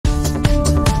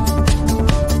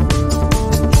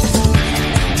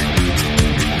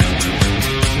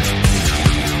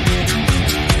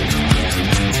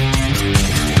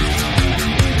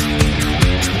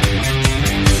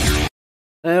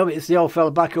It's the old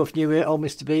fella back off New Year, old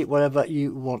Mr. B, whatever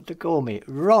you want to call me.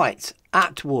 Right,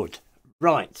 Atwood.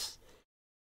 Right.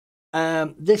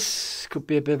 This could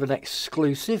be a bit of an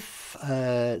exclusive.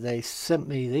 They sent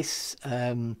me this,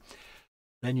 their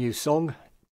new song,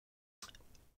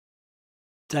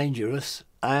 Dangerous,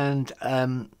 and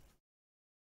I'm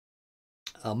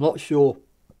not sure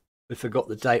if I got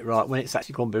the date right when it's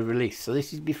actually going to be released. So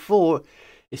this is before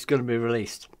it's going to be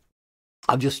released.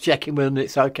 I'm just checking whether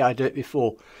it's okay I do it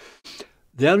before.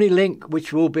 The only link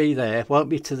which will be there won't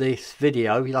be to this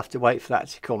video. You'll have to wait for that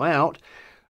to come out.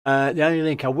 The only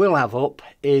link I will have up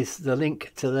is the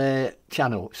link to their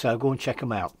channel, so go and check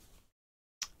them out.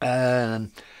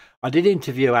 I did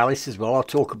interview Alice as well. I'll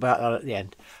talk about that at the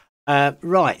end.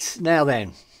 Right, now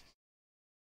then.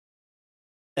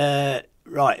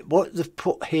 Right, what they've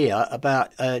put here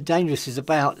about Dangerous is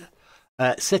about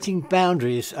setting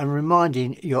boundaries and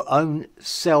reminding your own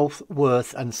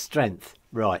self-worth and strength.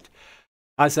 Right.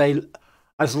 As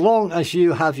long as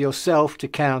you have yourself to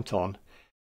count on,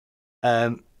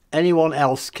 anyone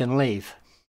else can leave.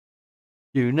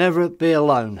 You never be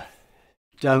alone.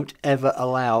 Don't ever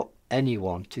allow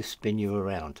anyone to spin you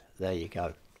around. There you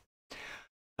go.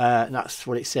 That's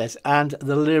what it says, and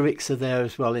the lyrics are there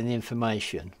as well in the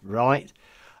information. Right.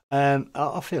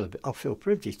 I feel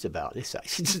privileged about this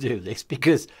actually to do this,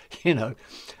 because you know,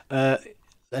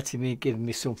 giving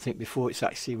me something before it's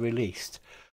actually released.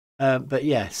 But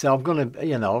yeah, so I'm gonna,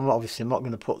 you know, I'm not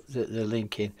going to put the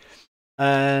link in,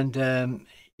 and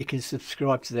you can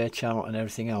subscribe to their channel and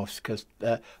everything else, because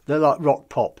they're like rock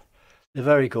pop. They're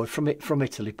very good, from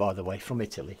Italy, by the way, from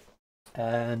Italy.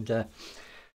 And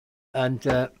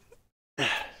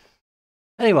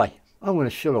anyway, I'm going to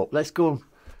shut up. Let's go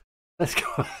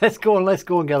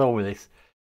and get on with this.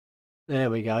 There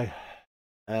we go.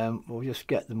 We'll just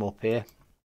get them up here.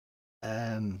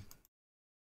 There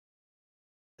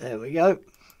we go.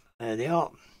 There they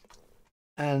are.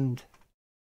 And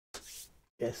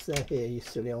yes, they're here, you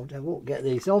silly old devil. Get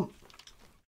these on.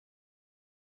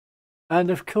 And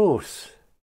of course,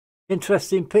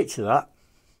 interesting picture that.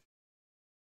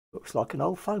 Looks like an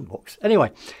old phone box.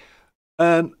 Anyway,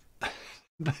 boom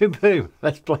boom.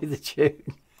 Let's play the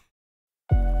tune.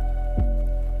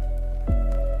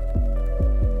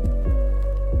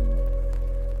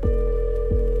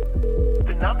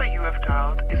 The number you have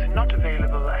dialed is not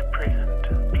available at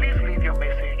present. Please leave your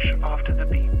message after the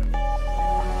beep.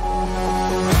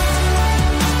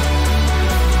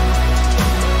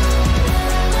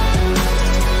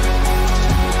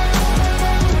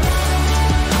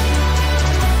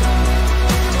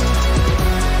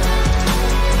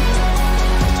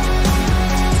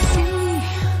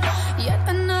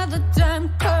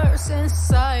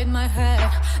 Inside my head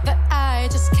that I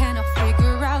just cannot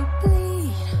figure out.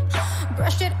 Bleed,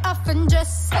 brush it off and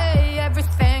just say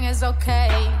everything is okay.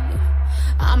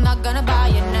 I'm not gonna buy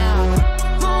it now.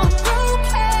 More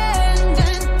broken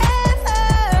than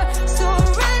ever,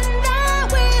 surrender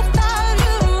without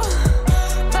you.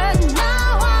 But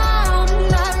now I'm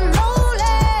not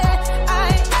lonely,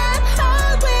 I am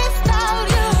hard without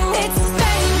you. It's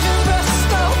dangerous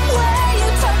the way you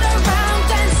turn around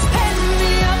and spin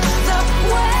me up, the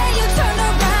way you turn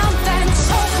around and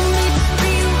choke me,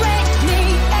 berate me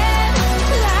and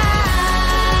lie.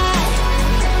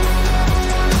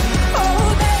 Oh,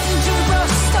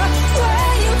 dangerous the way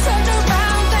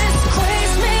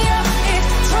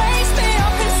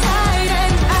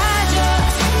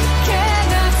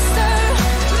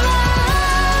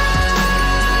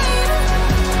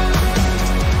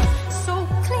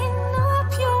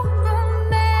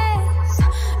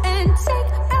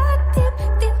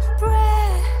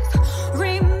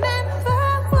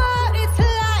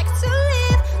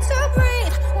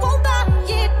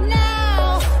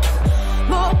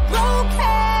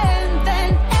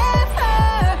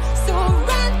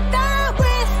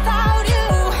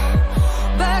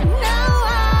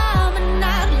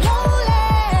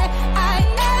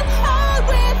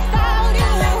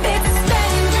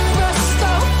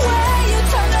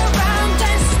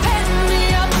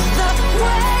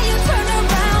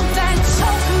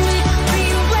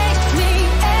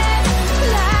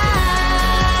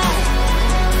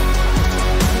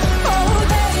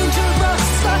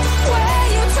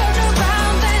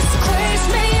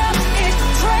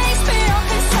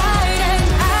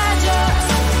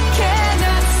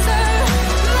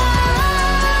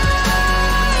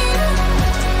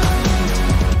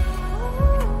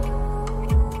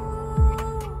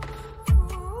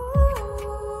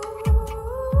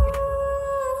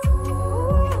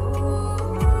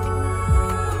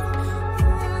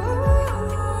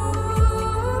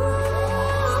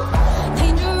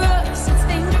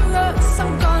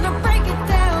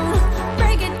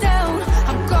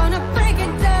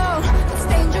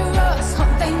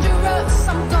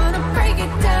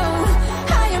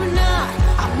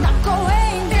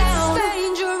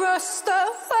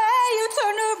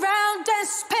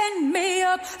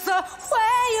up the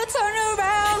way you turn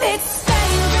around. It's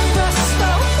dangerous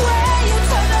the way you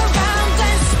turn around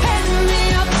and spin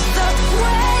me up the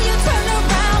way you turn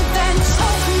around, then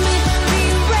choke me,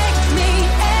 berate me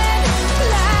and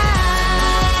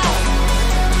lie.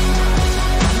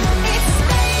 It's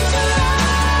dangerous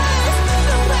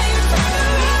the way you turn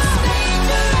around. It's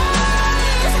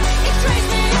dangerous. It drains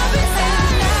me up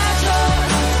inside. I just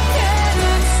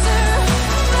cannot survive.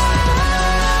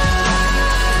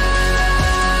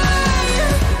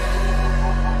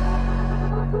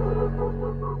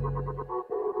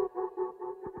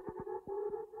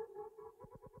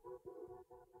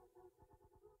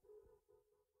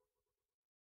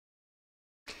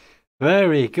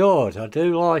 Very good. I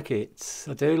do like it.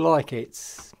 I do like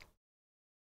it.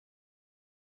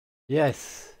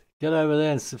 Yes. Get over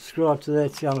there and subscribe to their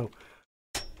channel.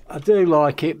 I do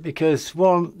like it because,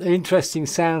 one, the interesting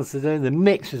sounds they're doing. The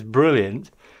mix was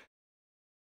brilliant.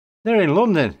 They're in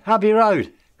London, Abbey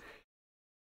Road.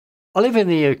 I live in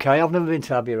the UK. I've never been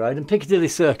to Abbey Road. And Piccadilly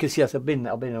Circus, yes, I've been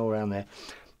all around there.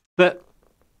 But,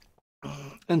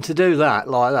 and to do that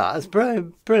like that, it's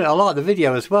brilliant. I like the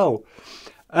video as well.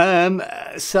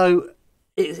 So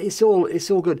it's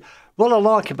all good. What I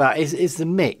like about it is the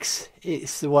mix.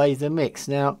 It's the way the mix.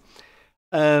 Now,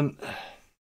 is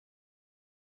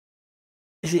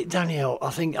it Daniel?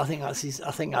 I think that's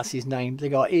his name. The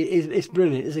guy. It's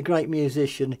brilliant. He's a great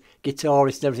musician,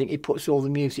 guitarist, and everything. He puts all the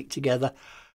music together.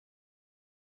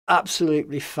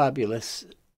 Absolutely fabulous.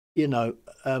 You know,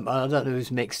 I don't know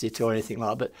who's mixed it or anything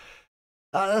like that,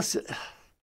 but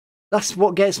that's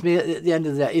what gets me at the end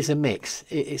of the day, is a mix.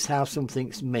 It's how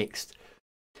something's mixed.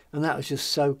 And that was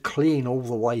just so clean all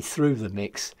the way through the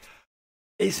mix.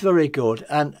 It's very good.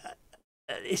 And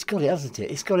it's got it, hasn't it?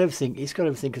 It's got everything. It's got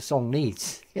everything a song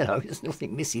needs. You know, there's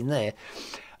nothing missing there.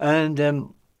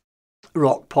 And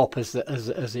rock pop, as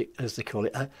they call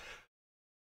it.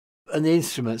 And the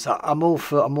instruments, I'm all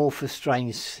for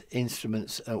strange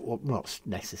instruments. Well, not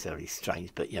necessarily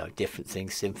strange, but, you know, different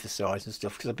things, synthesized and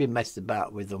stuff, because I've been messed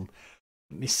about with them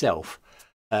myself,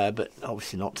 but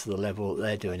obviously not to the level that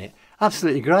they're doing it.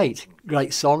 Absolutely great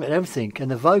song and everything. And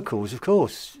the vocals, of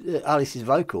course, Alice's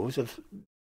vocals have,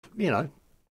 you know,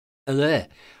 are there.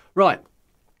 Right.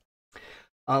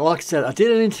 Like I said, I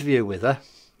did an interview with her,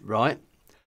 right?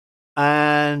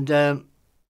 And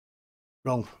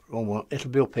wrong one.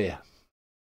 It'll be up here.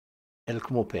 It'll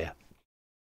come up here.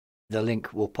 The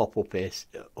link will pop up here.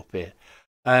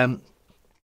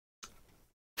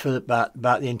 For about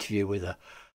the interview with her.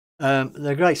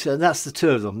 They're great. So that's the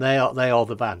two of them. They are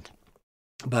the band,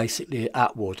 basically,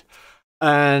 Atwood.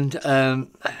 And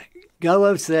go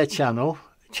over to their channel,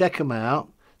 check them out.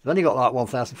 They've only got like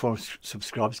 1,400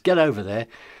 subscribers. Get over there.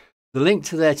 The link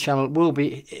to their channel will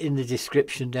be in the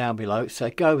description down below. So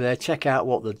go over there, check out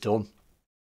what they've done.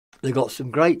 They've got some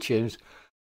great tunes,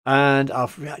 and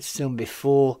I've reacted to them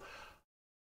before.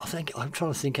 I'm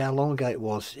trying to think how long ago it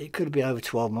was. It could have been over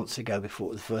 12 months ago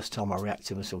before the first time I reacted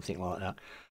to them or something like that.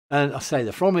 And I say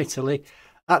they're from Italy,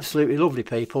 absolutely lovely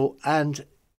people, and,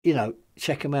 you know,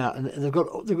 check them out. And they've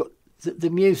got the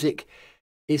music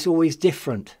is always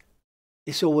different.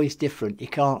 It's always different. You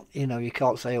can't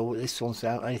say, oh, this song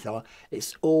sounds anything like that.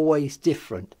 It's always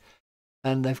different.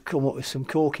 And they've come up with some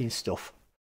corking stuff.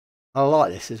 I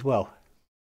like this as well.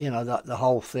 You know, that the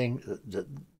whole thing, the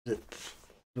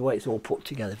way it's all put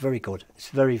together, very good. It's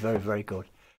very, very, very good.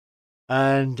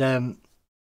 And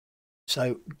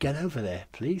so get over there,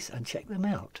 please, and check them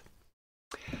out.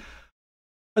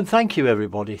 And thank you,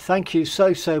 everybody. Thank you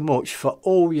so much for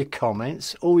all your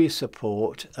comments, all your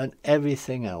support, and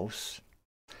everything else.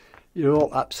 You're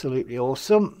all absolutely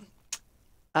awesome.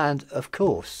 And of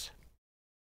course,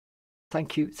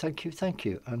 thank you.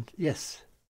 And yes,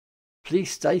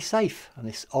 please stay safe. And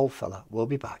this old fella will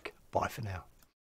be back. Bye for now.